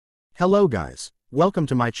Hello guys, welcome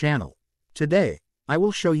to my channel. Today, I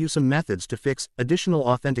will show you some methods to fix additional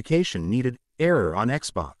authentication needed error on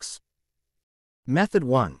Xbox. Method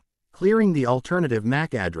 1. Clearing the alternative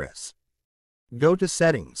MAC address. Go to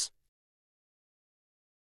Settings.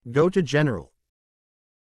 Go to General.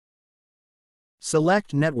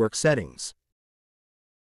 Select Network Settings.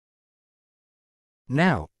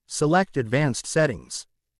 Now, select Advanced Settings.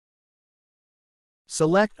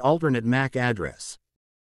 Select Alternate MAC Address.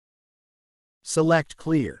 Select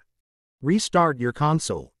Clear. Restart your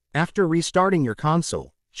console. After restarting your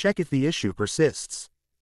console, check if the issue persists.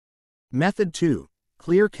 Method 2.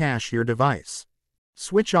 Clear cache your device.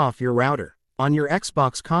 Switch off your router. On your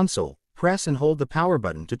Xbox console, press and hold the power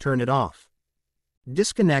button to turn it off.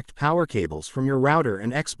 Disconnect power cables from your router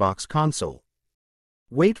and Xbox console.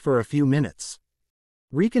 Wait for a few minutes.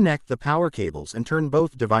 Reconnect the power cables and turn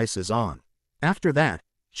both devices on. After that,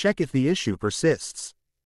 check if the issue persists.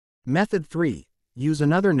 Method 3. Use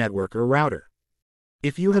another network or router.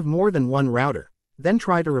 If you have more than one router, then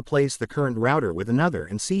try to replace the current router with another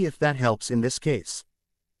and see if that helps in this case.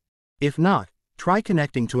 If not, try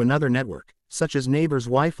connecting to another network, such as neighbor's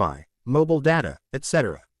Wi-Fi, mobile data,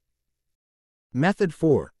 etc. Method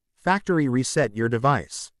 4. Factory reset your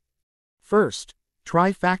device. First,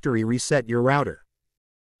 try factory reset your router.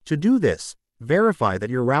 To do this, verify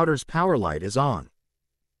that your router's power light is on.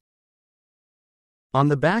 On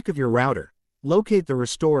the back of your router, locate the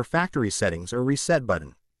Restore Factory Settings or Reset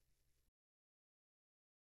button.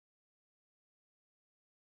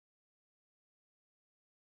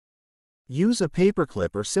 Use a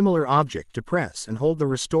paperclip or similar object to press and hold the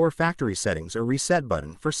Restore Factory Settings or Reset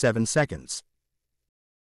button for 7 seconds.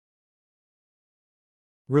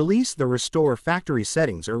 Release the Restore Factory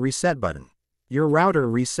Settings or Reset button. Your router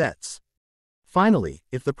resets. Finally,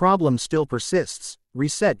 if the problem still persists,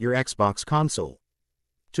 reset your Xbox console.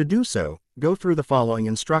 To do so, go through the following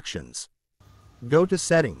instructions. Go to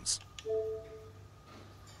Settings.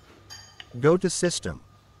 Go to System.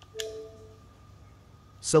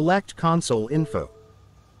 Select Console Info.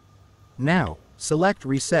 Now, select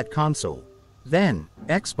Reset Console. Then,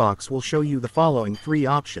 Xbox will show you the following 3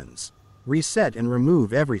 options. Reset and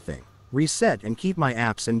remove everything. Reset and keep my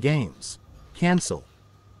apps and games. Cancel.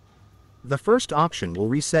 The first option will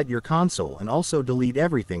reset your console and also delete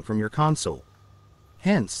everything from your console.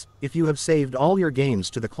 Hence, if you have saved all your games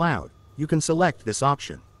to the cloud, you can select this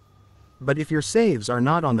option. But if your saves are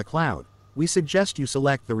not on the cloud, we suggest you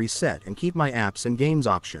select the Reset and Keep My Apps and Games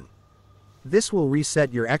option. This will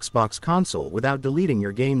reset your Xbox console without deleting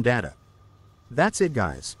your game data. That's it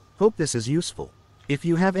guys, hope this is useful. If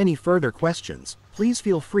you have any further questions, please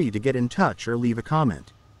feel free to get in touch or leave a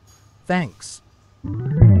comment. Thanks.